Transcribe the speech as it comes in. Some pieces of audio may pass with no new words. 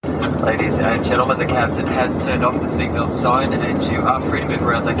Ladies and gentlemen, the captain has turned off the seatbelt sign and you are free to move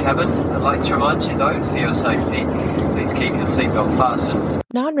around the cabin. I'd like to remind you though, for your safety, please keep your seatbelt fastened.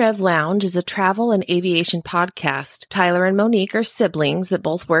 Non-Rev Lounge is a travel and aviation podcast. Tyler and Monique are siblings that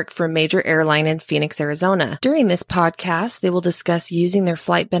both work for a major airline in Phoenix, Arizona. During this podcast, they will discuss using their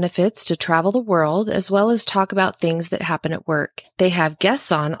flight benefits to travel the world, as well as talk about things that happen at work. They have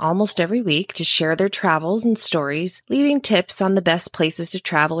guests on almost every week to share their travels and stories, leaving tips on the best places to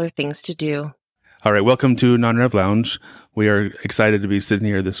travel or things to do. All right, welcome to Non-Rev Lounge. We are excited to be sitting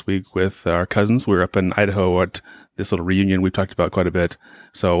here this week with our cousins. We're up in Idaho at this little reunion we've talked about quite a bit.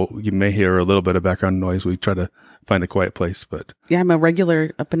 So you may hear a little bit of background noise. We try to find a quiet place, but... Yeah, I'm a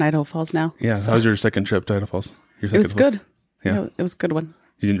regular up in Idaho Falls now. Yeah, so. How was your second trip to Idaho Falls? It was good. Yeah. It was a good one.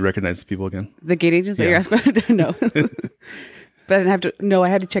 You didn't recognize the people again? The gate agents that you're asking? No. But I didn't have to... No, I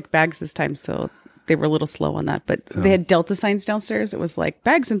had to check bags this time, so they were a little slow on that. But they had Delta signs downstairs. It was like,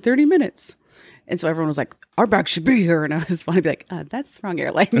 bags in 30 minutes. And so everyone was like, our bag should be here. And I was funny to be like, that's the wrong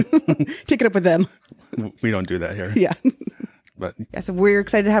airline. Take it up with them. We don't do that here. Yeah. But yeah, so we're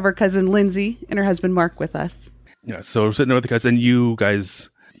excited to have our cousin Lindsay and her husband Mark with us. Yeah, so we're sitting there with the cousins. And you guys,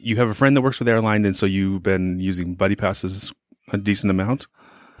 you have a friend that works for the airline, and so you've been using buddy passes a decent amount?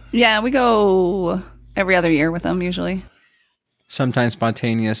 Yeah, we go every other year with them usually. Sometimes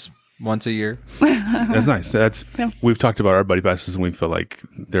spontaneous once a year. That's nice. We've talked about our buddy passes, and we feel like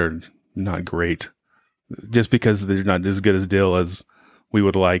they're not great just because they're not as good as deal as we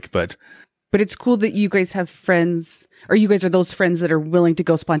would like. But it's cool that you guys have friends, or you guys are those friends that are willing to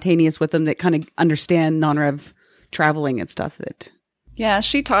go spontaneous with them, that kind of understand non-rev traveling and stuff. That Yeah,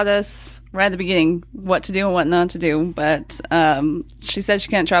 she taught us right at the beginning what to do and what not to do. But she said she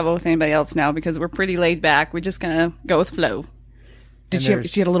can't travel with anybody else now because we're pretty laid back. We just kind of go with flow. Did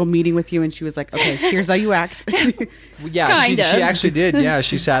she had a little meeting with you and she was like, okay, here's how you act? Yeah, she actually did. Yeah,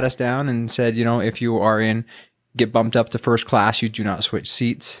 she sat us down and said, if you are get bumped up to first class, you do not switch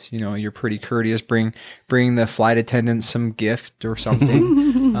seats. You're pretty courteous. Bring the flight attendant some gift or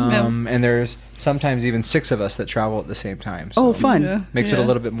something. And there's sometimes even 6 of us that travel at the same time. So fun. Makes it a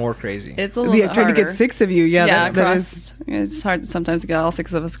little bit more crazy. It's a little bit trying harder. to get 6 of you. Yeah, that is. It's hard sometimes to get all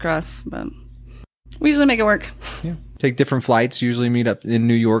 6 of us across, but we usually make it work. Yeah. Take different flights, usually meet up in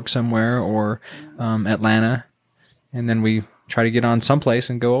New York somewhere or Atlanta. And then we try to get on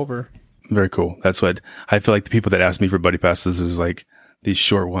someplace and go over. Very cool. That's what I feel like the people that ask me for buddy passes is like these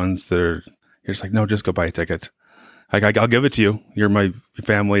short ones that are, you're just like, no, just go buy a ticket. I'll give it to you. You're my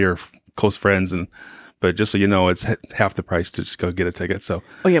family or close friends. But just so you know, it's half the price to just go get a ticket. So,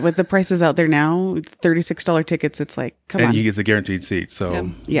 with the prices out there now, $36 tickets, it's like, come on. And you get a guaranteed seat.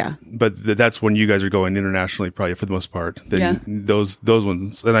 So, yeah. But that's when you guys are going internationally, probably for the most part. Then those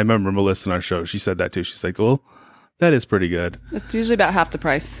ones. And I remember Melissa on our show, she said that too. She's like, well, that is pretty good. It's usually about half the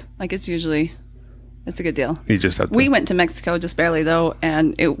price. It's a good deal. You just have to. We went to Mexico just barely though,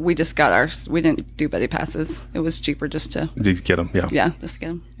 and we just got ours. We didn't do buddy passes. It was cheaper just to get them. Yeah. Yeah, just to get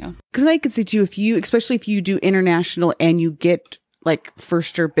them. Yeah. Because I could see too, especially if you do international and you get like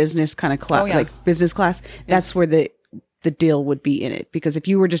first or business kind of class, like business class, that's where the deal would be in it. Because if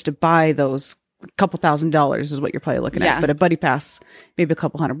you were just to buy those, a couple $1,000 is what you're probably looking at. But a buddy pass, maybe a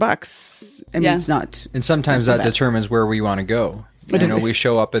couple $100. I mean, it's not. And sometimes that determines where we want to go. We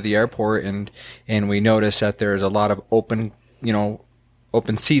show up at the airport and we notice that there's a lot of open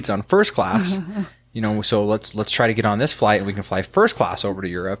seats on first class. So let's try to get on this flight and we can fly first class over to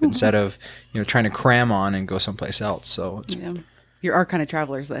Europe instead of trying to cram on and go someplace else. So you're our kind of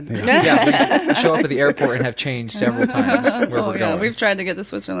travelers then. Yeah, we show up at the airport and have changed several times where we're going. We've tried to get to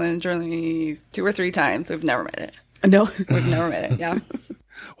Switzerland and Germany 2 or 3 times. We've never made it. No, we've never made it. Yeah.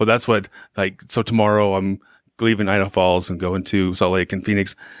 Well, that's what so tomorrow I'm leaving Idaho Falls and going to Salt Lake and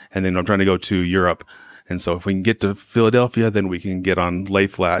Phoenix, and then I'm trying to go to Europe. And so if we can get to Philadelphia, then we can get on lay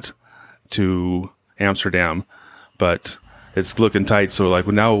flat to Amsterdam. But it's looking tight, so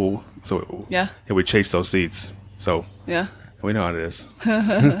we chase those seats. So we know how it is.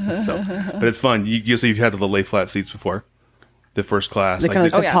 But it's fun. You've had the lay flat seats before, the first class, kind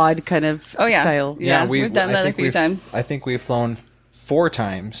of like the pod kind of style. Yeah, we've done that a few times. I think we've flown 4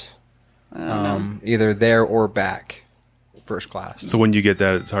 times. Either there or back, first class. So when you get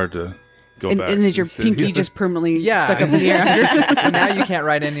that, it's hard to go back. And is your pinky just permanently stuck up in the air? And now you can't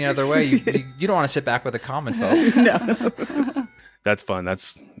ride any other way. You don't want to sit back with a common folk. No. That's fun.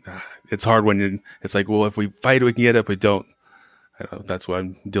 It's hard when it's like, well, if we fight, we can get it. If we don't, that's what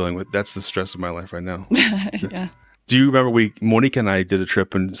I'm dealing with. That's the stress of my life right now. Yeah. Do you remember Monique and I did a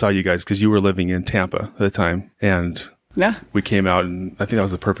trip and saw you guys because you were living in Tampa at the time, and we came out, and I think that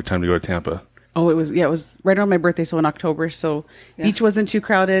was the perfect time to go to Tampa Oh, it was right around my birthday, so in October. So beach wasn't too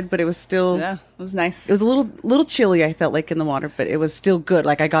crowded, but it was still it was nice. It was a little chilly, I felt like, in the water, but it was still good.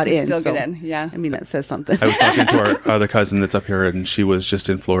 Like I got in. Still so, get in, yeah. I mean, that says something. I was talking to our other cousin that's up here, and she was just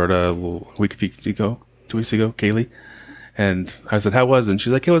in Florida a week ago, 2 weeks ago, Kaylee. And I said, "How was it?" And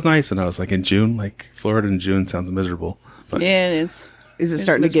she's like, "It was nice." And I was like, "In June, like Florida in June sounds miserable." But yeah, it is. Is it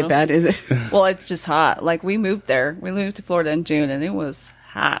starting to get bad? Is it? Well, it's just hot. Like we moved there. We moved to Florida in June, and it was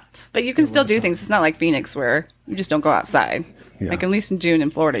hot. But you can still do things. It's not like Phoenix where you just don't go outside. Yeah. Like at least in June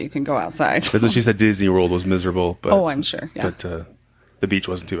in Florida, you can go outside. That's what she said. Disney World was miserable. But, I'm sure. Yeah. But the beach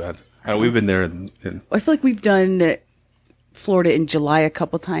wasn't too bad. We've been there. I feel like we've done Florida in July a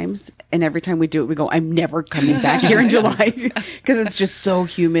couple times, and every time we do it, we go, "I'm never coming back here in July," because it's just so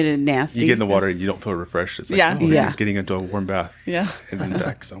humid and nasty. You get in the water and you don't feel refreshed. It's like, you're getting into a warm bath. Yeah. And then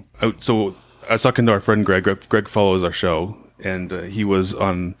back. So I was talking to our friend Greg. Greg follows our show, and he was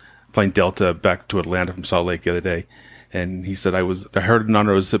on flying Delta back to Atlanta from Salt Lake the other day. And he said, I heard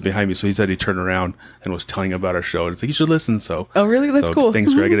Nana was sitting behind me. So he said he turned around and was telling about our show. And it's like, you should listen. So, oh, really? That's cool.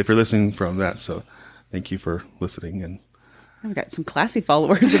 Thanks, Greg. And if you're listening from that, so thank you for listening. And I've got some classy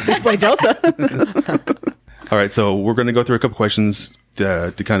followers if they fly Delta. All right. So we're going to go through a couple questions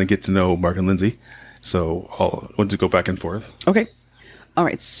to kind of get to know Mark and Lindsay. So I'll want to go back and forth. Okay. All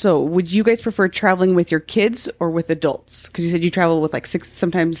right. So would you guys prefer traveling with your kids or with adults? Because you said you travel with like 6,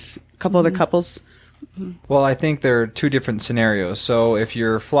 sometimes a couple other couples. Well, I think there are two different scenarios. So if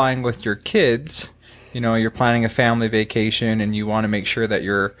you're flying with your kids, you're planning a family vacation and you want to make sure that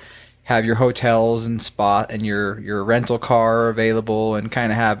have your hotels and spot and your rental car available and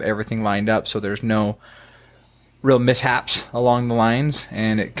kind of have everything lined up so there's no real mishaps along the lines,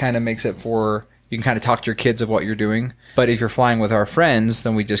 and it kind of makes it for you can kind of talk to your kids of what you're doing. But if you're flying with our friends,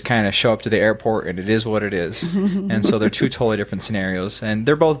 then we just kind of show up to the airport and it is what it is. And so they're two totally different scenarios, and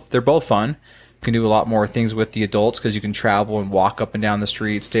they're both fun. You can do a lot more things with the adults because you can travel and walk up and down the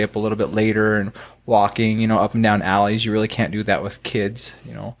street, stay up a little bit later and walking, up and down alleys. You really can't do that with kids,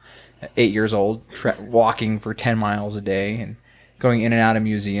 8 years old, walking for 10 miles a day and going in and out of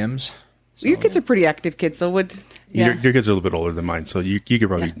museums. So, your kids are pretty active kids, so would... Yeah. Your kids are a little bit older than mine, so you could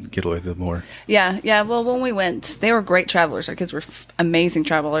probably get away with it more. Yeah. Well, when we went, they were great travelers. Our kids were amazing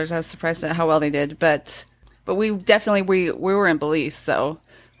travelers. I was surprised at how well they did. But we definitely, we were in Belize, so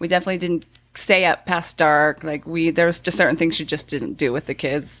we definitely didn't stay up past dark. Like there was just certain things you just didn't do with the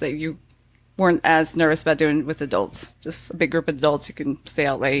kids that you weren't as nervous about doing with adults. Just a big group of adults, you can stay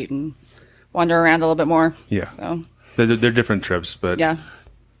out late and wander around a little bit more. Yeah. So they're different trips, but yeah.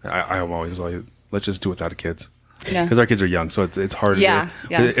 I'm always like, let's just do it without the kids. Yeah. Because our kids are young, so it's hard. Yeah.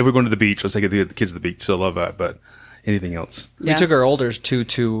 If we're going to the beach, let's take the kids to the beach. Still love that, but anything else. We took our olders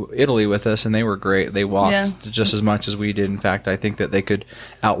to Italy with us, and they were great. They walked just as much as we did. In fact, I think that they could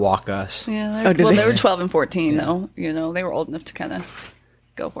outwalk us. Yeah. They were 12 and 14, though. They were old enough to kind of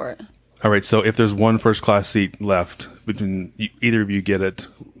go for it. All right. So if there's one first class seat left between either of you get it,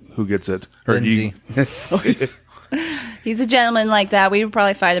 who gets it? Or Lindsay. He's a gentleman like that. We would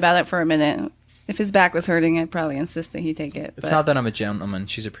probably fight about it for a minute. If his back was hurting, I'd probably insist that he take it. It's not that I'm a gentleman.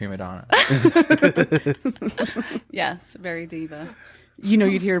 She's a prima donna. Yes, very diva.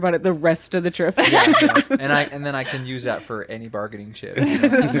 You'd hear about it the rest of the trip. Yeah. And then I can use that for any bargaining chip.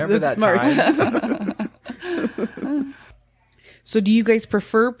 Remember that time? So do you guys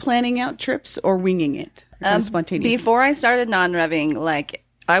prefer planning out trips or winging it? Spontaneous? Before I started non-revving,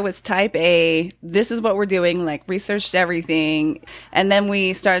 I was type A, this is what we're doing, researched everything. And then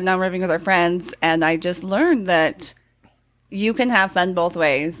we started non-revving with our friends, and I just learned that you can have fun both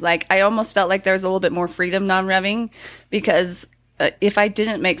ways. I almost felt like there was a little bit more freedom non-revving, because if I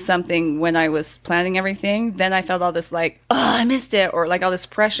didn't make something when I was planning everything, then I felt all this I missed it, or all this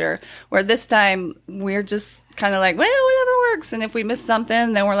pressure. Where this time, we're just kind of whatever works. And if we miss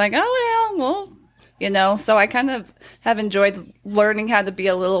something, then we're well, so I kind of have enjoyed learning how to be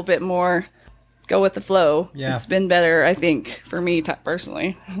a little bit more go with the flow. Yeah. It's been better, I think, for me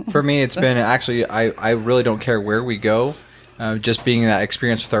personally. For me, it's been actually, I really don't care where we go. Just being that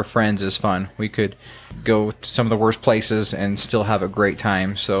experience with our friends is fun. We could go to some of the worst places and still have a great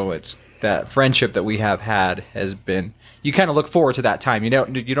time. So it's that friendship that we have had has been, you kind of look forward to that time. You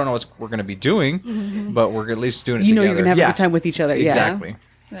don't know what we're going to be doing, but we're at least doing it together. You're going to have a good time with each other. Exactly.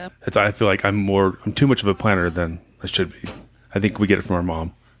 Yeah. I feel like I'm too much of a planner than I should be. I think we get it from our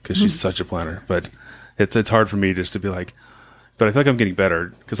mom because she's such a planner. But it's hard for me just to be but I feel like I'm getting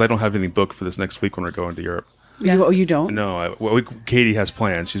better because I don't have anything booked for this next week when we're going to Europe. Yeah. You don't? No. Katie has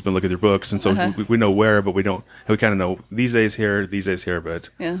plans. She's been looking at their books, and so we know where, but we don't. We kind of know these days here, but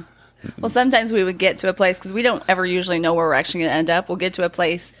yeah. Well, sometimes we would get to a place because we don't ever usually know where we're actually going to end up. We'll get to a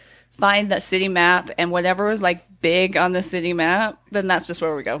place find that city map, and whatever was like big on the city map, then that's just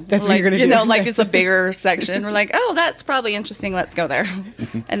where we go. That's like, what you're gonna do. Like it's a bigger section. We're like, oh, that's probably interesting. Let's go there.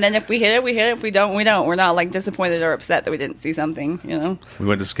 And then if we hit it, we hit it. If we don't, we don't. We're not like disappointed or upset that we didn't see something. We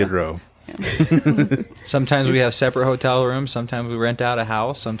went to Skid Row. Sometimes we have separate hotel rooms. Sometimes we rent out a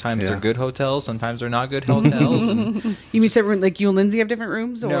house. Sometimes they're good hotels. Sometimes they're not good hotels. And You mean separate, like you and Lindsay have different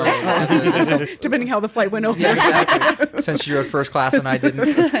rooms? Or no, depending how the flight went over. yeah, exactly. Since you were first class and I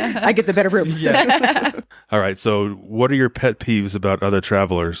didn't. I get the better room. Yeah. All right. So, what are your pet peeves about other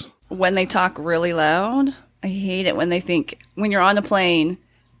travelers? When they talk really loud, I hate it when you're on a plane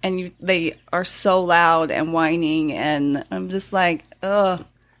and they are so loud and whining, and I'm just like, ugh.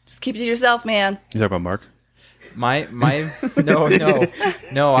 Just keep it to yourself, man. You talking about Mark?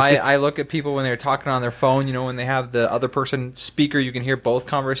 No. I look at people when they're talking on their phone. When they have the other person speaker, you can hear both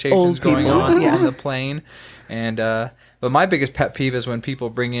conversations going on the plane. And but my biggest pet peeve is when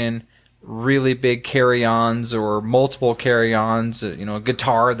people bring in really big carry-ons or multiple carry-ons. A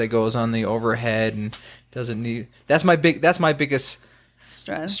guitar that goes on the overhead and doesn't need. That's my biggest.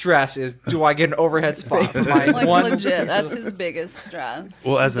 Stress is, do I get an overhead spot for my legit, that's his biggest stress.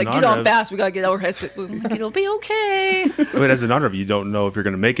 Well, as like, get on fast, we gotta get overhead. It'll be okay. But as an honor, you don't know if you're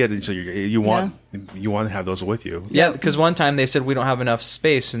going to make it, and so you want to have those with you. Yeah, because one time they said we don't have enough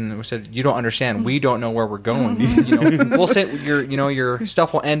space, and we said you don't understand. We don't know where we're going. We'll say your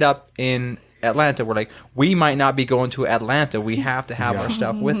stuff will end up in Atlanta. We're like, we might not be going to Atlanta. We have to have our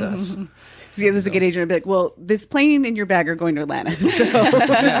stuff with us. See, this is a good agent. I'd be like, well, this plane and your bag are going to Atlanta. So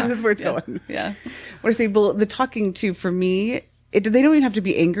this is where it's going. Yeah. What I say, well, the talking too, for me, they don't even have to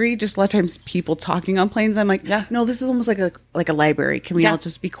be angry. Just a lot of times people talking on planes, I'm like, no, this is almost like a library. Can we all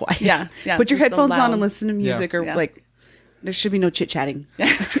just be quiet? Yeah. Put your headphones on and listen to music or like, there should be no chit-chatting.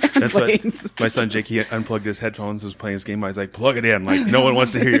 That's what my son Jake, he unplugged his headphones, was playing his game. I was like, plug it in. Like, no one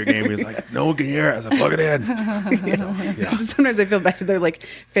wants to hear your game. He was like, no one can hear it. I was like, plug it in. So, sometimes I feel bad. They're like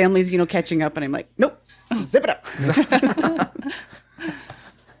families, catching up. And I'm like, nope, zip it up.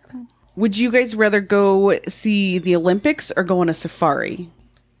 Would you guys rather go see the Olympics or go on a safari?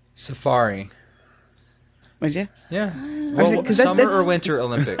 Safari. Would you? Yeah. Well, summer or winter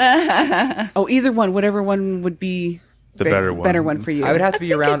Olympics? Either one. Whatever one would be the better one for you. I would have to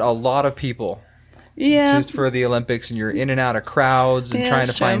be around a lot of people. Yeah. Just for the Olympics, and you're in and out of crowds and trying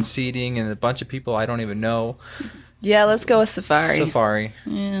to true. find seating and a bunch of people I don't even know. Yeah, let's go with safari. Safari.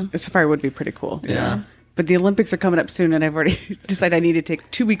 Yeah. A safari would be pretty cool. Yeah. But the Olympics are coming up soon, and I've already decided I need to take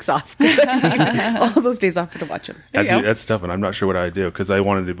 2 weeks off. All those days off to watch them. That's tough, and I'm not sure what I'd do because I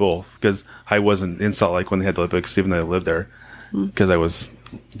want to do both. Because I wasn't in Salt Lake when they had the Olympics, even though I lived there, because I was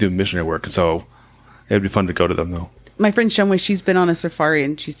doing missionary work. So it'd be fun to go to them, though. My friend Shumway, she's been on a safari,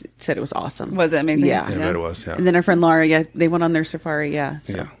 and she said it was awesome. Was it amazing? Yeah. I bet it was, yeah. And then our friend Laura, they went on their safari,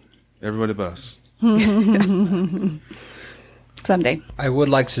 So. Yeah. Everybody but us. Someday. I would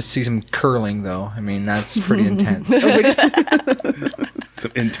like to see some curling, though. I mean, that's pretty intense.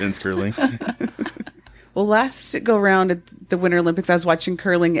 Some intense curling. Well, last go round at the Winter Olympics, I was watching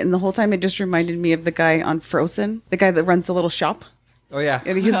curling, and the whole time it just reminded me of the guy on Frozen, the guy that runs the little shop. Oh, yeah.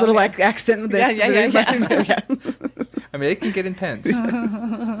 And his little accent. Yeah. I mean, it can get intense.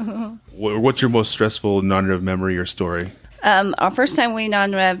 What's your most stressful non-rev memory or story? Our first time we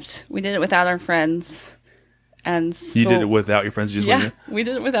non-revved, we did it without our friends. And so, You did it without your friends? You just went in? we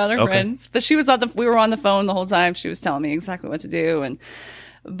did it without our friends. But we were on the phone the whole time. She was telling me exactly what to do.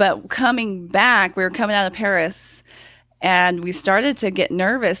 But coming back, we were coming out of Paris, and we started to get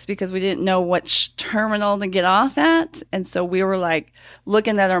nervous because we didn't know which terminal to get off at. And so we were like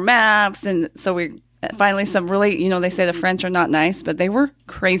looking at our maps. And so we finally, some really, they say the French are not nice, but they were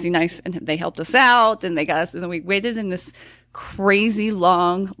crazy nice. And they helped us out, and they got us. And then we waited in this crazy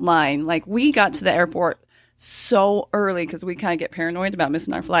long line. Like, we got to the airport so early because we kind of get paranoid about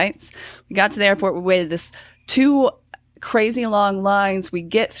missing our flights. We got to the airport. We waited this 2 crazy long lines. We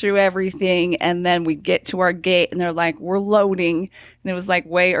get through everything, and then we get to our gate, and they're like, we're loading. And it was like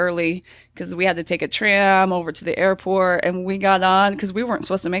way early because we had to take a tram over to the airport, and we got on because we weren't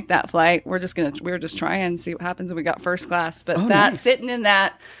supposed to make that flight. We were just trying and see what happens, and we got first class. But sitting in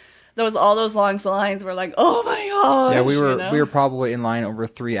all those long lines were like, oh my gosh. Yeah, we were probably in line over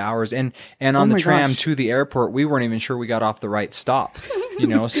 3 hours, and on the tram to the airport, we weren't even sure we got off the right stop.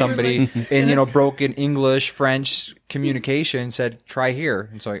 Somebody in broken English, French communication said, try here.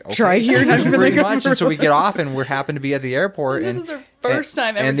 And so, okay. Try here, not even pretty much. And so we get off, and we happen to be at the airport. This is our first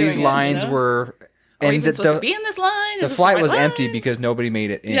time ever and doing these lines were we even supposed to be in this line? The flight was empty because nobody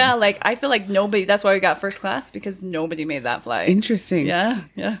made it in. Yeah, like I feel like nobody. That's why we got first class, because nobody made that flight. Interesting. Yeah.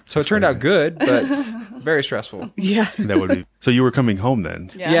 So it turned out good, but very stressful. Yeah. That would be. So you were coming home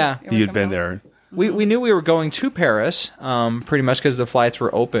then? Yeah. You'd been there. We knew we were going to Paris, pretty much because the flights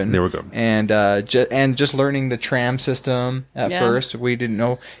were open. They were good. And just learning the tram system at first. We didn't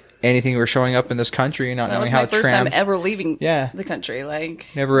know anything. We were showing up in this country and not knowing how that was my first time ever leaving the country. Like,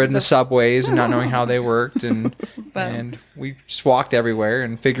 never ridden the subways and not knowing how they worked, and and we just walked everywhere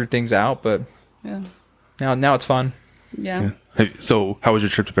and figured things out. But now it's fun. Yeah. So how was your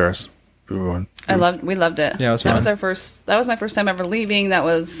trip to Paris? We loved it. Yeah, it was fun. That was my first time ever leaving. That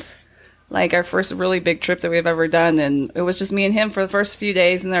was like our first really big trip that we've ever done, and it was just me and him for the first few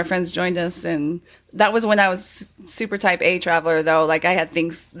days, and our friends joined us. And that was when I was super type A traveler, though. Like, I had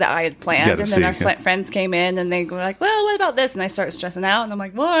things that I had planned, and then our friends came in, and they were like, well, what about this? And I started stressing out, and I'm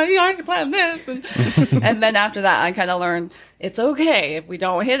like, well, you already planned this. And, and then after that, I kind of learned it's okay if we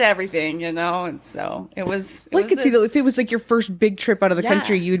don't hit everything, And so it was... I could see, though, if it was like your first big trip out of the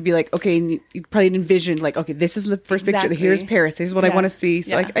country, you would be like, okay, and you'd probably envision, like, okay, this is the first big trip. Here's Paris. Here's what I want to see.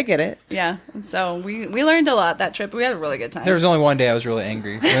 So I get it. Yeah. And so we learned a lot that trip. We had a really good time. There was only one day I was really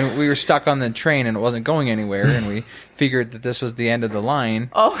angry. When we were stuck on the train and it wasn't going anywhere, and we figured that this was the end of the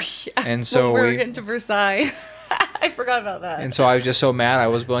line. Oh, yeah. And so we were getting to Versailles. I forgot about that. And so I was just so mad. I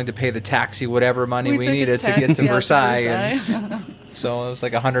was willing to pay the taxi, whatever money we needed to get to Versailles. And so it was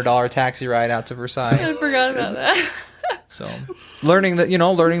like $100 taxi ride out to Versailles. I forgot about that. So learning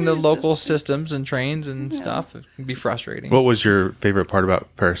the local systems and trains and stuff, it can be frustrating. What was your favorite part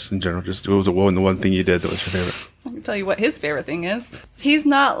about Paris in general? Just what was the one thing you did that was your favorite? I can tell you what his favorite thing is. He's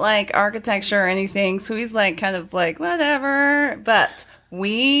not like architecture or anything, so he's like kind of like whatever. But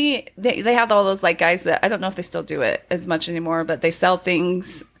they have all those like guys that I don't know if they still do it as much anymore, but they sell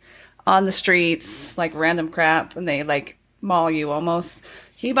things on the streets, like random crap, and they like maul you almost.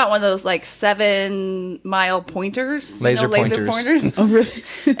 He bought one of those like 7-mile pointers, laser pointers. Oh, really?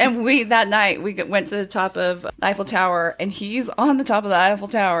 And that night we went to the top of Eiffel Tower, and he's on the top of the Eiffel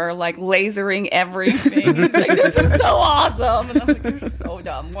Tower, like lasering everything. He's like, "This is so awesome!" And I'm like, "You're so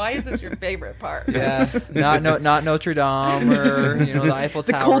dumb. Why is this your favorite part?" Yeah, not Notre Dame or the Eiffel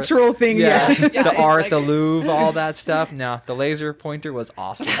Tower, the cultural thing. The art, like, the Louvre, all that stuff. No, the laser pointer was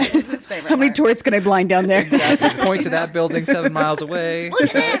awesome. It was his favorite. How many tourists can I blind down there? Exactly. Point to that building 7 miles away. Look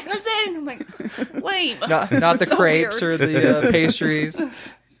at this. That's it. I'm like, wait. Not the crepes or the pastries.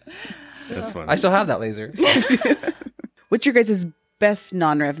 That's funny. I still have that laser. What's your guys' best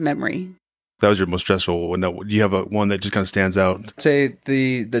non-rev memory? That was your most stressful one. Do you have one that just kind of stands out? Say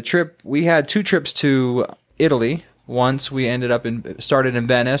the trip, we had 2 trips to Italy. Once we started in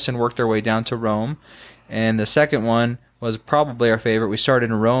Venice and worked our way down to Rome. And the second one was probably our favorite. We started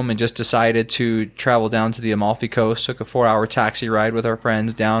in Rome and just decided to travel down to the Amalfi Coast. Took a 4-hour taxi ride with our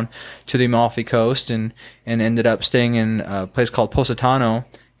friends down to the Amalfi Coast and ended up staying in a place called Positano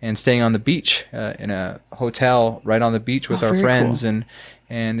and staying on the beach in a hotel right on the beach with our friends. Cool.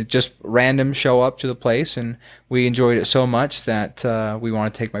 And it just random show up to the place, and we enjoyed it so much that we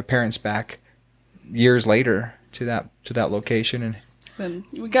want to take my parents back years later to that location. And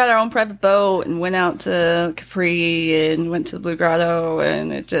we got our own private boat and went out to Capri and went to the Blue Grotto,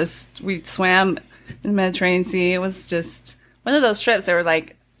 and we swam in the Mediterranean Sea. It was just one of those trips that were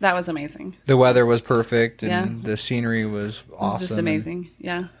like, that was amazing. The weather was perfect, and the scenery was awesome. It was just amazing.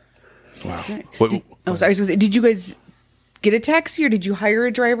 Yeah. Wow. Did you guys get a taxi, or did you hire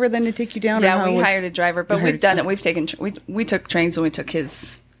a driver then to take you down? Yeah, we hired a driver, but we've done it. We've taken we took trains when we took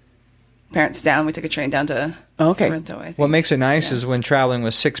his parents down. We took a train down to Sorrento, I think. What makes it nice is when traveling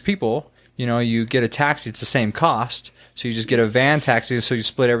with 6 people, you get a taxi, it's the same cost. So you just get a van taxi, so you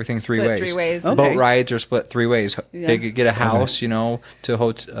split everything 3 ways. 3 ways. Okay. Boat rides are split 3 ways. Yeah. They get a house,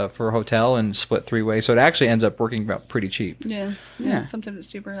 for a hotel and split 3 ways. So it actually ends up working about pretty cheap. Yeah. Sometimes it's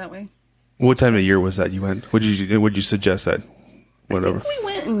cheaper that way. What time of year was that you went? Would you suggest that? Whatever. I think we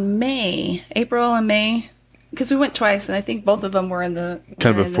went in April and May. Because we went twice, and I think both of them were in the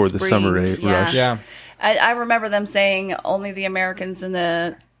kind of before the summer rush. Yeah, I remember them saying only the Americans and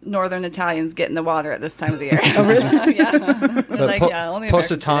the Northern Italians get in the water at this time of the year. Oh, really? Yeah. Only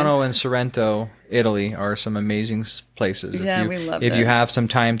Positano and Sorrento, Italy, are some amazing places. Yeah, we love it. If you have some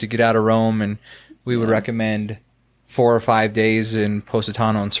time to get out of Rome, and we would recommend 4 or 5 days in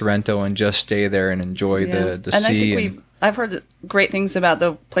Positano and Sorrento and just stay there and enjoy the sea. I think I've heard great things about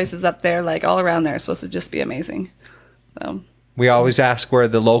the places up there, like all around there. It's supposed to just be amazing. So we always ask where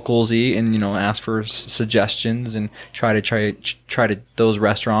the locals eat, and ask for suggestions and try to those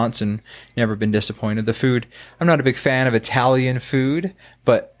restaurants, and never been disappointed. The food, I'm not a big fan of Italian food,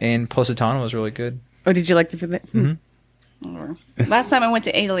 but in Positano was really good. Oh, did you like the food? Last time I went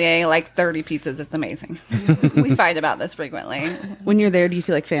to Italy, I ate like 30 pizzas. It's amazing. We fight about this frequently. When you're there, do you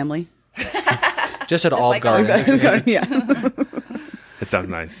feel like family? Just at Olive like Garden. Yeah. It sounds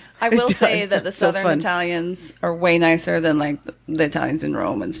nice. I will say does. that the It's so Southern fun. Italians are way nicer than like the Italians in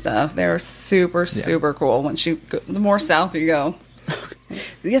Rome and stuff. They're super, super cool. Once you go, the more south you go.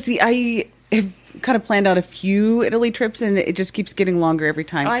 Yeah, see, I have kind of planned out a few Italy trips, and it just keeps getting longer every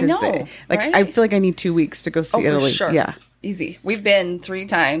time. I 'cause, know, Like, right? I feel like I need 2 weeks to go see Italy. For sure. Yeah. Easy. We've been 3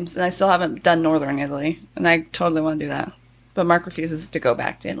 times, and I still haven't done Northern Italy, and I totally want to do that. But Mark refuses to go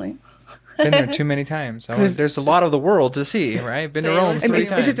back to Italy. Been there too many times. There's a lot of the world to see, right? Been to Rome And 3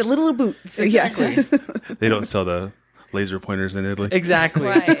 It's times. just a little boot. So, Exactly. Yeah. They don't sell the laser pointers in Italy. Exactly.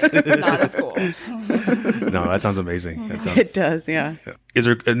 Right. Not as cool. No, that sounds amazing. That sounds, It does, yeah. Is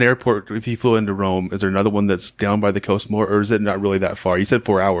there an airport, if you flew into Rome, is there another one that's down by the coast more, or is it not really that far? You said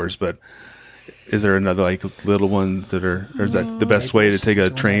 4 hours, but is there another like little one that or is that the best way to take a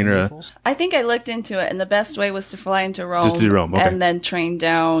train or a, I think I looked into it, and the best way was to fly into Rome, Just to Rome, okay. and then train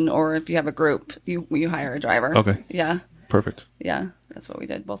down, or if you have a group, you hire a driver. Okay. Yeah. perfect? Yeah. That's what we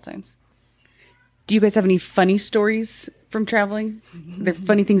did both times. Do you guys have any funny stories from traveling? Are there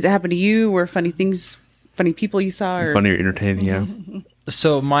funny things that happened to you, or funny people you saw? Or... Funny or entertaining, yeah.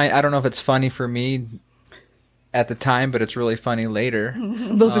 So I don't know if it's funny for me at the time, but it's really funny later.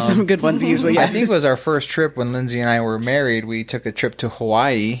 Those are some good ones usually. I Yeah. think it was our first trip when Lindsay and I were married. We took a trip to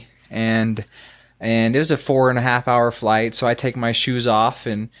Hawaii, and it was a 4.5 hour flight. So I take my shoes off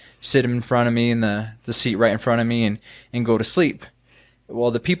and sit them in front of me in the seat right in front of me and go to sleep.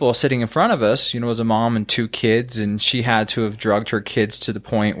 Well, the people sitting in front of us, was a mom and 2 kids, and she had to have drugged her kids to the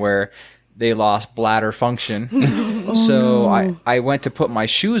point where they lost bladder function. So I went to put my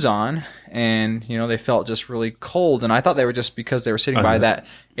shoes on, and they felt just really cold, and I thought they were just because they were sitting by that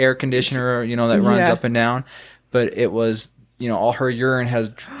air conditioner, that runs Yeah. up and down, but it was all her urine has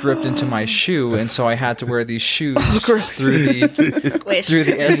dripped into my shoe, and so I had to wear these shoes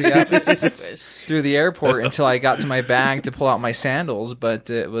through the airport until I got to my bag to pull out my sandals.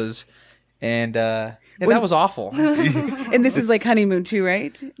 But it was, that was awful. And this is like honeymoon too,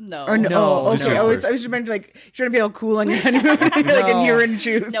 right? No. Or no? No, Oh, okay. no. I was just remembering like trying to be all cool on your honeymoon, like in urine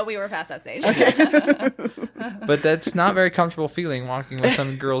shoes. No, we were past that stage. But that's not very comfortable feeling, walking with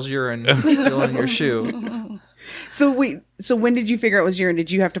some girl's urine filling your shoe. So when did you figure out it was urine?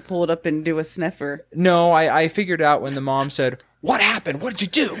 Did you have to pull it up and do a sniffer? No, I figured out when the mom said, "What happened? What did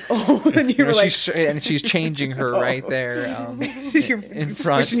you do?" Oh, and you were like, she's changing her right there you're in front.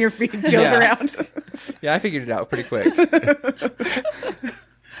 squishing your feet tails Yeah. around. Yeah, I figured it out pretty quick.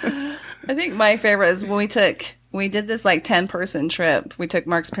 I think my favorite is when we did this like 10-person trip. We took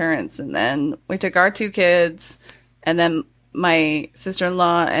Mark's parents, and then we took our 2 kids, and then my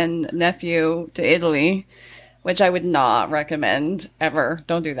sister-in-law and nephew to Italy, which I would not recommend ever.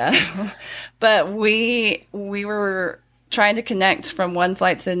 Don't do that. But we were trying to connect from one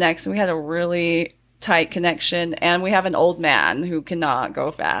flight to the next, and we had a really tight connection, and we have an old man who cannot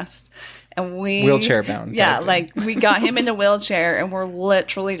go fast. And we Wheelchair bound. Yeah, like we got him in a wheelchair, and we're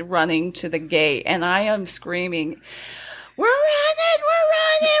literally running to the gate, and I am screaming, we're running.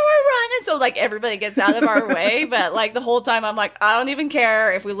 So like everybody gets out of our way, but like the whole time I'm like, I don't even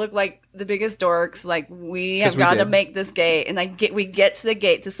care if we look like the biggest dorks. Like we have got to make this gate, and we get to the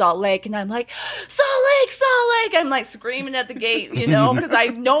gate to Salt Lake, and I'm like, Salt Lake. I'm like screaming at the gate, because I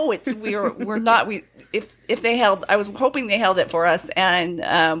know we're not. If they held, I was hoping they held it for us,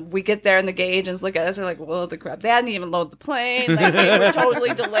 and we get there and the gauge agents look at us, they're like, well, the crap, they hadn't even loaded the plane, like we were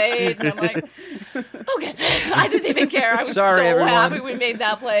totally delayed, and I'm like, okay, I didn't even care. I was Sorry, so everyone. happy we made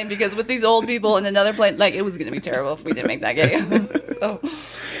that plane, because with these old people in another plane, like it was going to be terrible if we didn't make that gate. So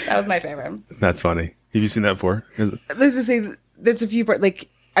that was my favorite. That's funny. Have you seen that before? Let's just say there's a few parts like.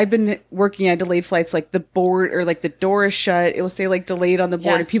 I've been working on delayed flights, like the board or like the door is shut. It will say like delayed on the board,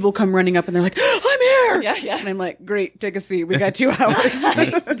 Yeah. and people come running up and they're like, I'm here. Yeah. And I'm like, great, take a seat. We got 2 hours.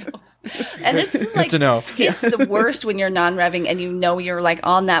 And it's like to know. It's the worst when you're non-revving and you're like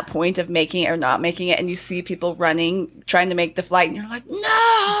on that point of making it or not making it, and you see people running trying to make the flight, and you're like,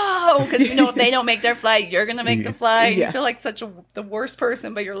 no, because if they don't make their flight, you're gonna make the flight. Yeah. You feel like the worst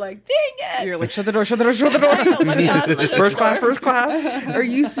person, but you're like, dang it. You're like, shut the door, shut the door, shut the door. Let me on. First class. Or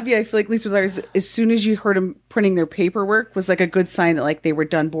used to be, I feel like, at least with ours, as soon as you heard them printing their paperwork was like a good sign that like they were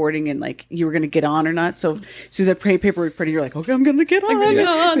done boarding and like you were going to get on or not. So as soon as that paperwork printing, you're like, okay, I'm going to get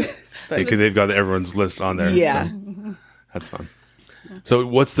on. Because they've got everyone's list on there. Yeah. So that's fun. So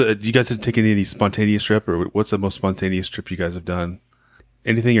do you guys have taken any spontaneous trip, or what's the most spontaneous trip you guys have done?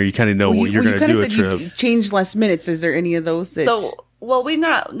 Anything, or you kind of know what you're going to do a trip? You changed last minutes. Is there any of those that... So Well,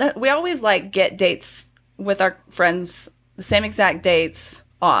 we always like get dates with our friends, the same exact dates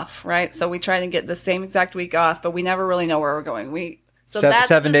off, right? So we try to get the same exact week off, but we never really know where we're going. That's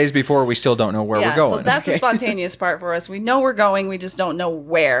 7 days before, we still don't know where we're going. So that's the spontaneous part for us. We know we're going, we just don't know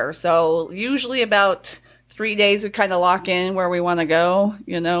where. So usually about 3 days, we kind of lock in where we want to go.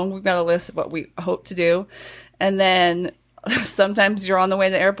 We've got a list of what we hope to do. And then sometimes you're on the way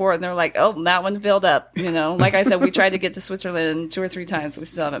to the airport and they're like, oh, that one filled up. Like I said, we tried to get to Switzerland 2 or 3 times. We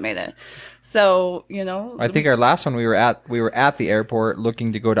still haven't made it. So, I think our last one we were at the airport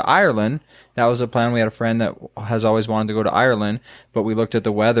looking to go to Ireland. That was a plan. We had a friend that has always wanted to go to Ireland, but we looked at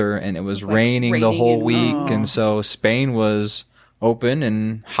the weather and it was raining the whole week. And so Spain was open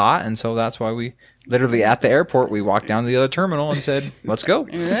and hot. And so that's why we literally at the airport, we walked down to the other terminal and said, let's go. All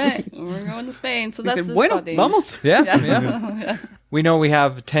right. We're going to Spain. So that's the spotting. Vamos. Yeah. We know we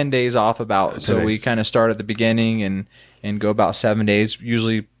have 10 days off so we kind of start at the beginning and go about 7 days.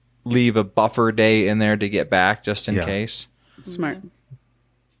 Usually leave a buffer day in there to get back just in case. Smart.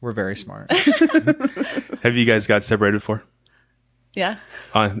 We're very smart. Have you guys got separated before? Yeah.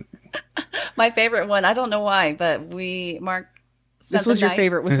 My favorite one, I don't know why, but Mark this was your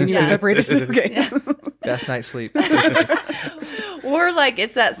favorite, was when you got separated? Okay. Yeah. Best night's sleep. Or like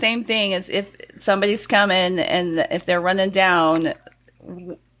it's that same thing as if somebody's coming and if they're running down,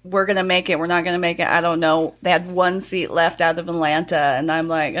 we're going to make it, we're not going to make it, I don't know. They had 1 seat left out of Atlanta, and I'm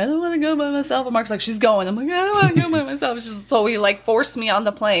like, I don't want to go by myself. And Mark's like, she's going. I'm like, I don't want to go by myself. So he like forced me on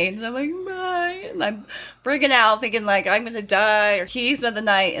the plane. And I'm like, bye. And I'm freaking out thinking like I'm going to die. Or he spent the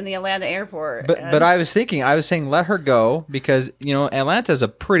night in the Atlanta airport. But I was saying let her go because, Atlanta's a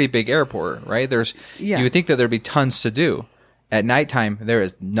pretty big airport, right? You would think that there'd be tons to do. At nighttime, there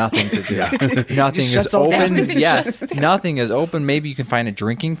is nothing to do. Nothing is open. Nothing is open. Maybe you can find a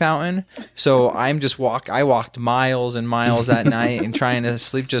drinking fountain. So I walked miles and miles that night and trying to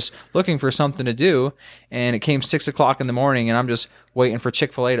sleep, just looking for something to do. And it came 6 o'clock in the morning and I'm just waiting for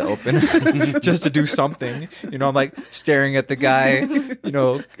Chick-fil-A to open just to do something. I'm like staring at the guy,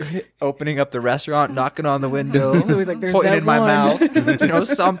 opening up the restaurant, knocking on the window, so he's like, there's putting that in my mouth,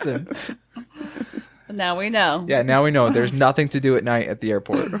 something. Now we know. Yeah, now we know. There's nothing to do at night at the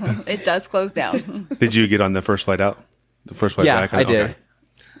airport. It does close down. Did you get on the first flight out? The first flight back? Yeah, I did.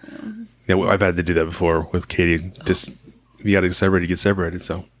 Yeah, I've had to do that before with Katie. Just, you got to get separated,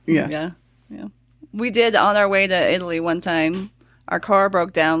 so. Yeah. We did on our way to Italy one time. Our car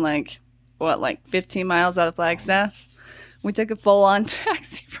broke down like 15 miles out of Flagstaff. We took a full-on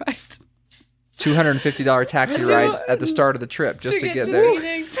taxi ride. $250 taxi ride at the start of the trip just to get there.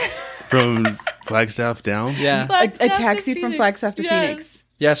 Phoenix. From Flagstaff down? Yeah. A taxi from Flagstaff to Phoenix.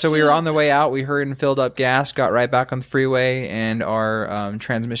 Yeah, so we were on the way out. We heard and filled up gas, got right back on the freeway, and our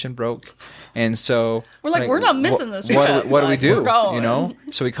transmission broke. And so we're like, we're not missing this. What do we do?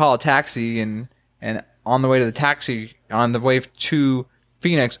 So we call a taxi, and on the way to the taxi, on the way to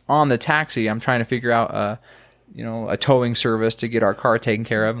Phoenix, on the taxi, I'm trying to figure out a towing service to get our car taken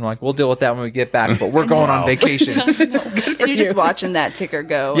care of. And like, we'll deal with that when we get back, but we're going on vacation. And you're just watching that ticker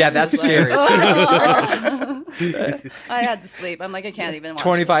go. Yeah, that's scary. I had to sleep. I'm like, I can't even watch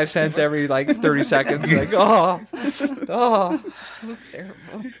 25 cents every 30 seconds. Like, oh. It was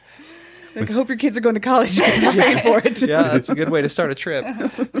terrible. Like, I hope your kids are going to college. You guys are paying for it. Yeah, that's a good way to start a trip.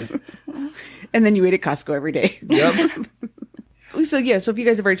 And then you ate at Costco every day. Yep. So if you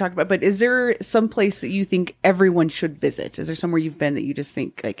guys have already talked about, but is there some place that you think everyone should visit? Is there somewhere you've been that you just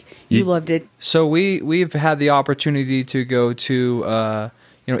think like you loved it? So we've had the opportunity to go to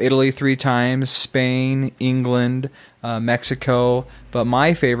Italy 3 times, Spain, England, Mexico, but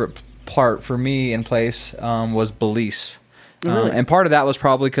my favorite part for me in place was Belize. Really? And part of that was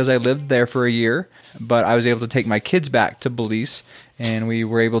probably because I lived there for a year, but I was able to take my kids back to Belize, and we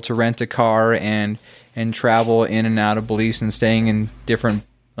were able to rent a car and travel in and out of Belize and staying in different,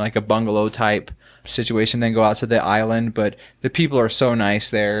 like a bungalow type situation, then go out to the island. But the people are so nice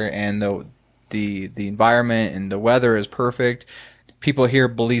there, and the environment and the weather is perfect. People hear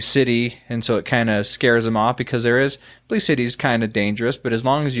Belize City, and so it kind of scares them off because Belize City is kind of dangerous, but as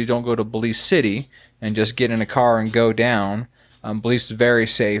long as you don't go to Belize City and just get in a car and go down, Belize is very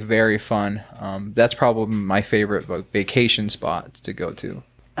safe, very fun. That's probably my favorite vacation spot to go to.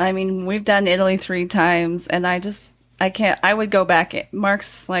 I mean, we've done Italy 3 times, and I can't. I would go back.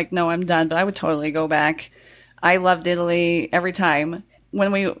 Mark's like, no, I'm done, but I would totally go back. I loved Italy every time.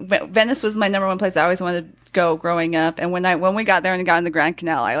 Venice was my number 1 place I always wanted to go growing up, and when we got there and got in the Grand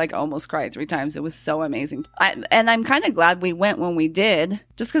Canal, I almost cried 3 times. It was so amazing. And I'm kind of glad we went when we did,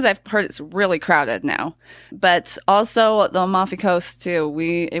 just because I've heard it's really crowded now. But also the Amalfi Coast too.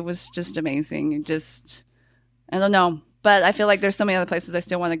 It was just amazing. I don't know. But I feel like there's so many other places I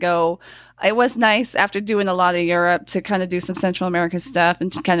still want to go. It was nice after doing a lot of Europe to kind of do some Central American stuff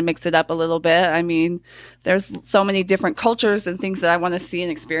and to kind of mix it up a little bit. I mean, there's so many different cultures and things that I want to see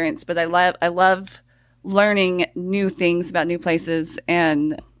and experience, but I love learning new things about new places.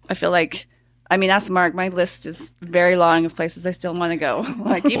 And I feel like, I mean, ask Mark, my list is very long of places I still want to go.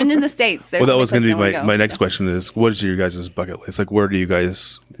 Like even in the States. Well, that was going to be my next question is, what is your guys' bucket list? Like, where do you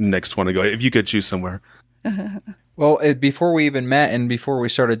guys next want to go? If you could choose somewhere. Well, before we even met and before we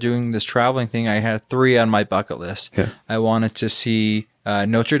started doing this traveling thing, I had 3 on my bucket list. Yeah. I wanted to see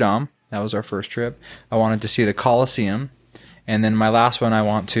Notre Dame. That was our first trip. I wanted to see the Colosseum. And then my last one, I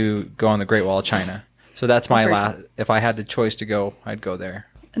want to go on the Great Wall of China. So that's my last. If I had the choice to go, I'd go there.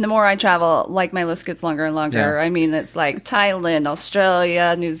 And the more I travel, like my list gets longer and longer. Yeah. I mean, it's like Thailand,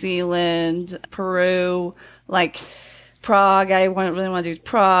 Australia, New Zealand, Peru, like Prague. I really want to do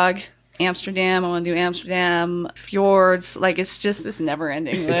Prague. Amsterdam, I want to do Amsterdam, fjords. Like it's just this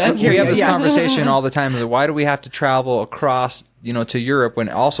never-ending list. We have this conversation all the time. Why do we have to travel across, to Europe when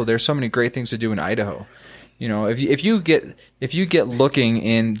also there's so many great things to do in Idaho? If you get looking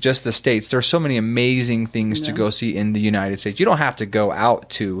in just the States, there's so many amazing things to go see in the United States. You don't have to go out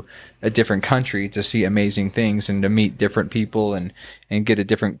to a different country to see amazing things and to meet different people and get a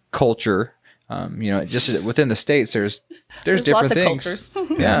different culture. Just within the States, there's different lots things. Of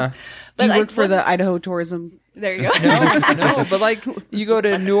cultures. Yeah. Do you work for the Idaho Tourism? There you go. No, but like you go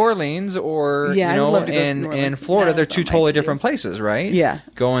to New Orleans or in Florida, they're two totally different places, right? Yeah.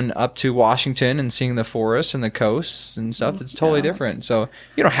 Going up to Washington and seeing the forests and the coasts and stuff, it's totally different. So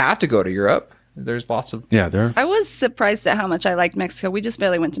you don't have to go to Europe. There's lots of there. I was surprised at how much I liked Mexico. We just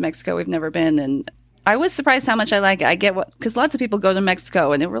barely went to Mexico. We've never been, and I was surprised how much I like it. I get because lots of people go to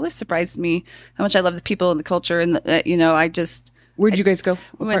Mexico, and it really surprised me how much I love the people and the culture. And Where'd you guys go?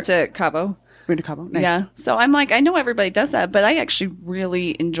 We went to Cabo. We went to Cabo. Nice. Yeah. So I'm like, I know everybody does that, but I actually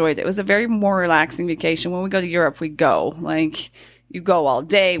really enjoyed it. It was a very more relaxing vacation. When we go to Europe, we go like. You go all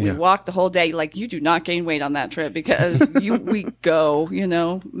day. We walk the whole day. Like you do not gain weight on that trip because we go.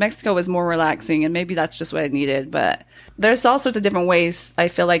 Mexico was more relaxing, and maybe that's just what I needed. But there's all sorts of different ways I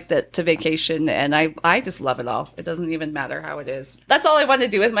feel like that to vacation, and I just love it all. It doesn't even matter how it is. That's all I want to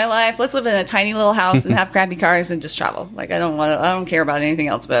do with my life. Let's live in a tiny little house and have crappy cars and just travel. Like I don't care about anything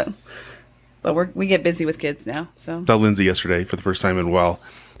else. But we get busy with kids now. So I saw Lindsay yesterday for the first time in a while,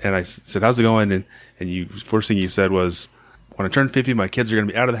 and I said, "How's it going?" And you first thing you said was, when I turn 50, my kids are going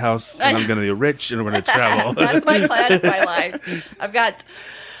to be out of the house, and I'm going to be rich, and we're going to travel. That's my plan in my life. I've got,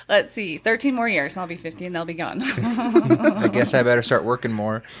 13 more years, and I'll be 50, and they'll be gone. I guess I better start working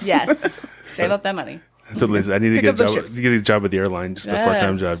more. Yes. Save up that money. So, Liz, I need to get a job at the airline, just a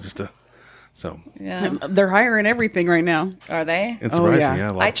part-time job, Yeah. They're hiring everything right now. Are they? It's surprising,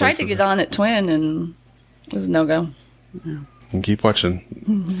 yeah. I tried to get on at Twin, and it was a no-go. Yeah. And keep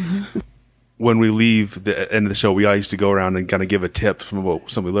watching. When we leave the end of the show, we all used to go around and kind of give a tip from what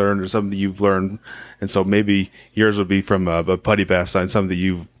something we learned or something that you've learned. And so maybe yours would be from a putty pass sign, something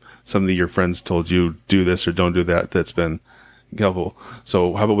that your friends told you, do this or don't do that. That's been helpful.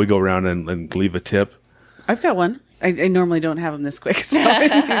 So how about we go around and leave a tip? I've got one. I normally don't have them this quick.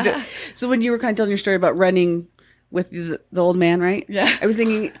 So when you were kind of telling your story about running with the old man, right? Yeah. I was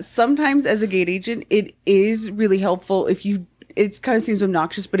thinking sometimes as a gate agent, it is really helpful if you, it kind of seems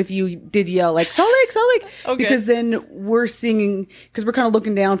obnoxious, but if you did yell like Salt Lake, okay. Because then we're singing, because we're kind of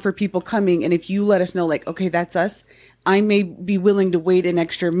looking down for people coming. And if you let us know like, okay, that's us, I may be willing to wait an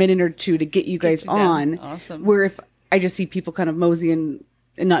extra minute or two to get you guys on. Awesome. Where if I just see people kind of moseying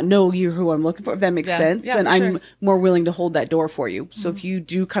and not know you who I'm looking for, if that makes sense, then I'm more willing to hold that door for you. So if you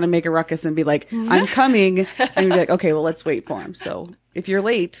do kind of make a ruckus and be like, I'm coming, and you're like, okay, well, let's wait for him. So if you're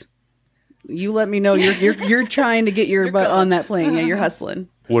late, you let me know you're trying to get your butt on that plane. Yeah, you're hustling.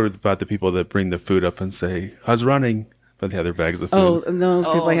 What about the people that bring the food up and say, how's running? But they have their bags of food. Oh, those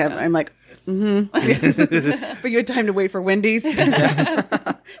people I have. I'm like, But you had time to wait for Wendy's.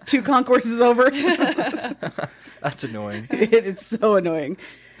 2 concourses over. That's annoying. It is so annoying.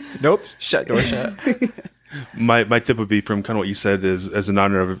 Nope. Door shut. My tip would be from kind of what you said is as an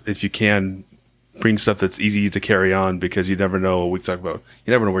honor of if you can bring stuff that's easy to carry on, because you never know what we talk about.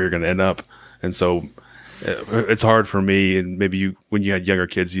 You never know where you're going to end up. And so it's hard for me, and maybe when you had younger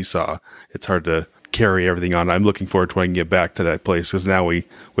kids, you saw it's hard to carry everything on. I'm looking forward to when I can get back to that place, because now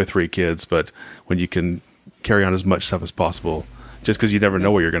with 3 kids, but when you can carry on as much stuff as possible, just because you never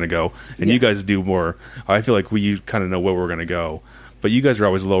know where you're going to go. And you guys do more. I feel like you kind of know where we're going to go, but you guys are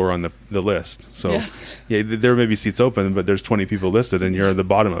always lower on the list. So yeah, there may be seats open, but there's 20 people listed and you're at the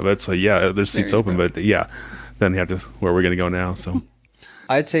bottom of it. So yeah, there's seats open, but then you have to, where we're going to go now. So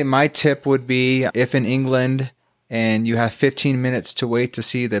I'd say my tip would be, if in England and you have 15 minutes to wait to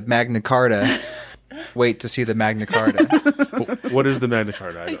see the Magna Carta. Wait to see the Magna Carta. What is the Magna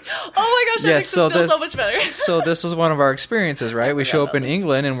Carta? I don't. Oh my gosh, that Yeah, makes so us feel this- so much better. So this is one of our experiences, right? We show up in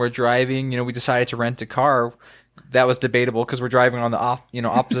England and we're driving. You know, we decided to rent a car. That was debatable because we're driving on the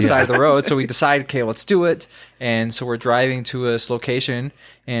opposite side of the road. So we decided, okay, let's do it. And so we're driving to this location,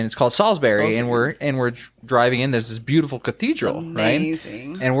 and it's called Salisbury. And we're driving in. There's this beautiful cathedral,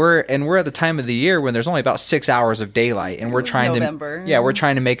 amazing. right? And we're at the time of the year when there's only about 6 hours of daylight, and we're trying November. we're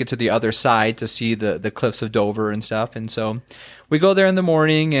trying to make it to the other side to see the cliffs of Dover and stuff. And so we go there in the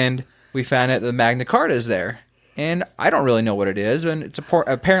morning, and we found out the Magna Carta is there. And I don't really know what it is, and it's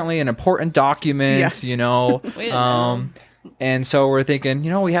apparently an important document, you know. We didn't know. And so we're thinking,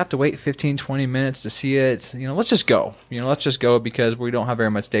 we have to wait 15, 20 minutes to see it. Let's just go. Let's just go because we don't have very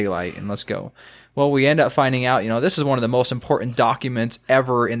much daylight, and let's go. Well, we end up finding out, this is one of the most important documents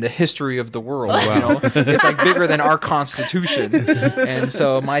ever in the history of the world. It's like bigger than our Constitution. And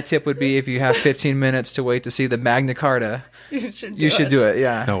so my tip would be if you have 15 minutes to wait to see the Magna Carta, You should do it.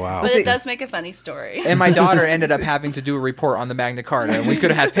 Yeah. Oh, wow. But it does make a funny story. And my daughter ended up having to do a report on the Magna Carta. And we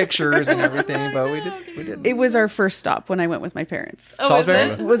could have had pictures and everything, but we didn't. It was our first stop when I went with my parents. Oh, Salisbury?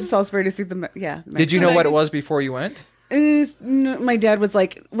 is It was Salisbury to see the Did you know what it was before you went? My dad was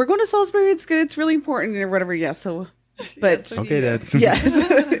like, "We're going to Salisbury. It's good. It's really important, or whatever." Yeah. So, but Okay, Dad. yes,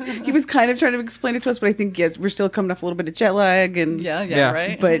 he was kind of trying to explain it to us, but I think yes, we're still coming off a little bit of jet lag, and Yeah,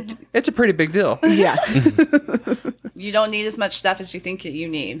 right? But It's a pretty big deal. yeah, you don't need as much stuff as you think that you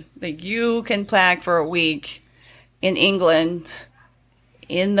need. Like, you can pack for a week in England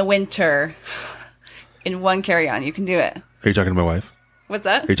in the winter in one carry-on. You can do it. Are you talking to my wife? What's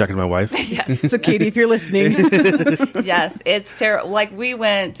that? Are you talking to my wife? Yes. So Katie, if you're listening, Yes, it's terrible. Like, we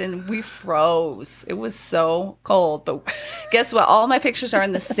went and we froze. It was so cold. But guess what? All my pictures are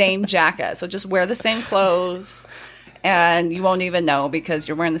in the same jacket. So just wear the same clothes, and you won't even know because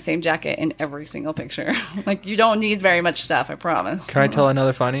you're wearing the same jacket in every single picture. Like, you don't need very much stuff, I promise. Can I tell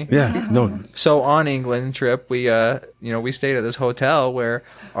another funny? Yeah. No. So on England trip, we we stayed at this hotel where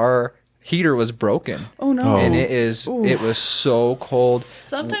our heater was broken. oh no, And it was so cold.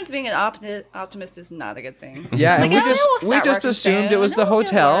 Sometimes being an optimist is not a good thing. Yeah, and Like, we "Oh, just it'll start working assumed soon. it was the It'll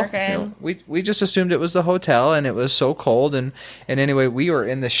get hotel. working." We just assumed it was the hotel, and it was so cold. And anyway, we were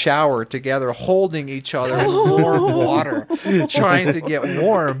in the shower together, holding each other in warm water, trying to get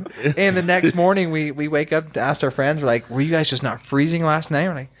warm. And the next morning, we wake up to ask our friends, we're like, "Were you guys just not freezing last night?"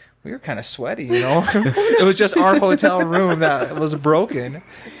 We're like, "We were kind of sweaty, It was just our hotel room that was broken."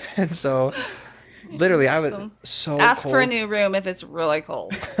 And so, literally, I was so Ask cold. for a new room if it's really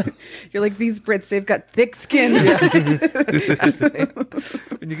cold. you're like these Brits. They've got thick skin.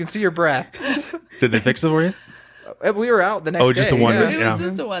 And you can see your breath. Did they fix it for you? We were out the next day. Oh, just the one Yeah. night? It Yeah. was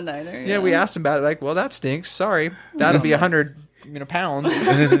just a one-nighter. Yeah, we asked him about it. Like, well, that stinks. Sorry, that'll be 100 pounds.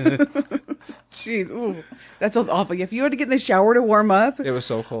 Jeez, ooh, that sounds awful. If you had to get in the shower to warm up, It was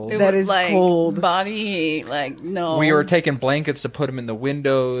so cold. It That was is like cold. Body heat, like, no. We were taking blankets to put them in the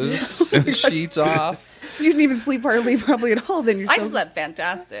windows, sheets off. so you didn't even sleep hardly, probably at all. Then you're I so slept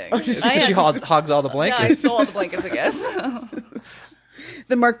fantastic. She hogs all the Yeah, I blankets. stole all the blankets, I guess.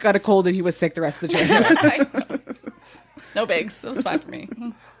 the Mark got a cold and he was sick the rest of the trip. I know. No bigs. It was fine for me.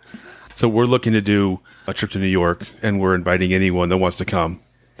 So we're looking to do a trip to New York, and we're inviting anyone that wants to come.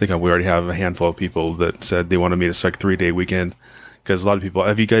 I think we already have a handful of people that said they want to meet us like 3-day weekend. Because a lot of people,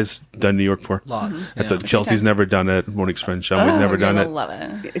 have you guys done New York before? Lots. That's yeah. Chelsea's never done it. Monique's friend Shelby's never done you'll it. love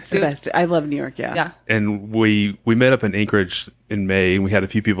it. It's the best. I love New York. Yeah. Yeah. And we met up in Anchorage in May, and we had a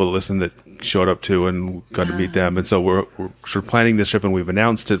few people that listened that showed up too, and got to meet them. And so we're sort of planning this trip, and we've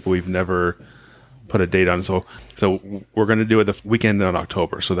announced it, but we've never put a date on it. So we're going to do it the weekend in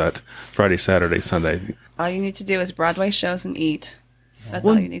October, so that Friday, Saturday, Sunday. All you need to do is Broadway shows and eat. That's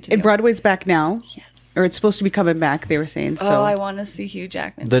all you need to do. And Broadway's back now. Yes. Or it's supposed to be coming back, they were saying. So Oh, I want to see Hugh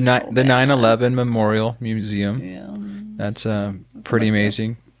Jackman. The so the bad. 9/11 Memorial Museum. Yeah. That's pretty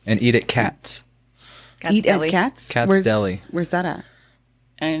amazing. And eat at Katz. Cat's eat Deli. at Katz? Katz Deli. Where's that at?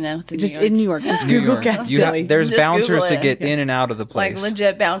 I don't know. It's in Just New York. in New York. Just New Google York. Katz You have- Deli. there's Just bouncers Google to it. get in and out of the place. Like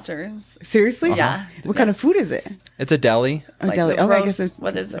legit bouncers. Seriously? Yeah. What kind of food is it? It's a deli. A Like deli. the Oh, I roast, guess it's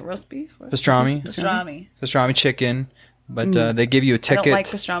what is it? Roast beef? Pastrami. Pastrami. Chicken. But they give you a I ticket. don't like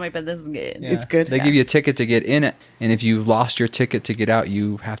pastrami, but this is good. Yeah. It's good. They give you a ticket to get in it, and if you've lost your ticket to get out,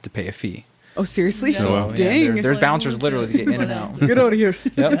 you have to pay a fee. Oh, seriously? Oh, wow. Yeah, Dang. there's bouncers literally to get in and out. Get out of here.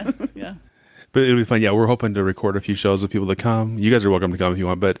 Yep. Yeah. But it'll be fun. Yeah, we're hoping to record a few shows with people that come. You guys are welcome to come if you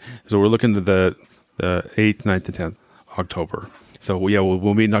want. But so we're looking to the 8th, 9th, and 10th October. So yeah,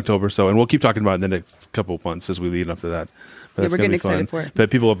 we'll meet in October. So, and we'll keep talking about it in the next couple of months as we lead up to that. But Yeah, that's we're gonna getting be fun. excited for it. But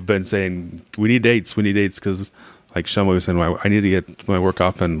people have been saying we need dates because like Shama was saying, I need to get my work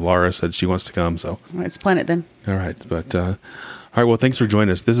off, and Laura said she wants to come. So let's plan it then. All right. But, all right. Well, thanks for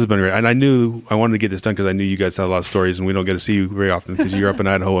joining us. This has been great. And I wanted to get this done because I knew you guys had a lot of stories, and we don't get to see you very often because you're up in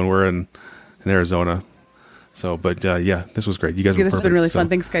Idaho and we're in Arizona. So, but yeah, this was great. You guys were This has been really fun.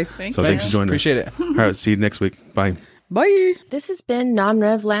 Thanks, guys. Thanks for joining Appreciate us. it. All right. See you next week. Bye. Bye. This has been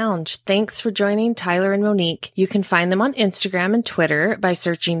Non-Rev Lounge. Thanks for joining Tyler and Monique. You can find them on Instagram and Twitter by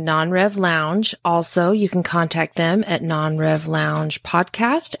searching Non-Rev Lounge. Also, you can contact them at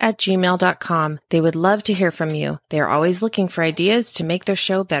nonrevloungepodcast@gmail.com. They would love to hear from you. They are always looking for ideas to make their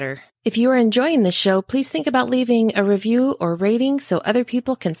show better. If you are enjoying this show, please think about leaving a review or rating so other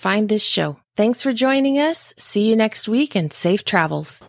people can find this show. Thanks for joining us. See you next week and safe travels.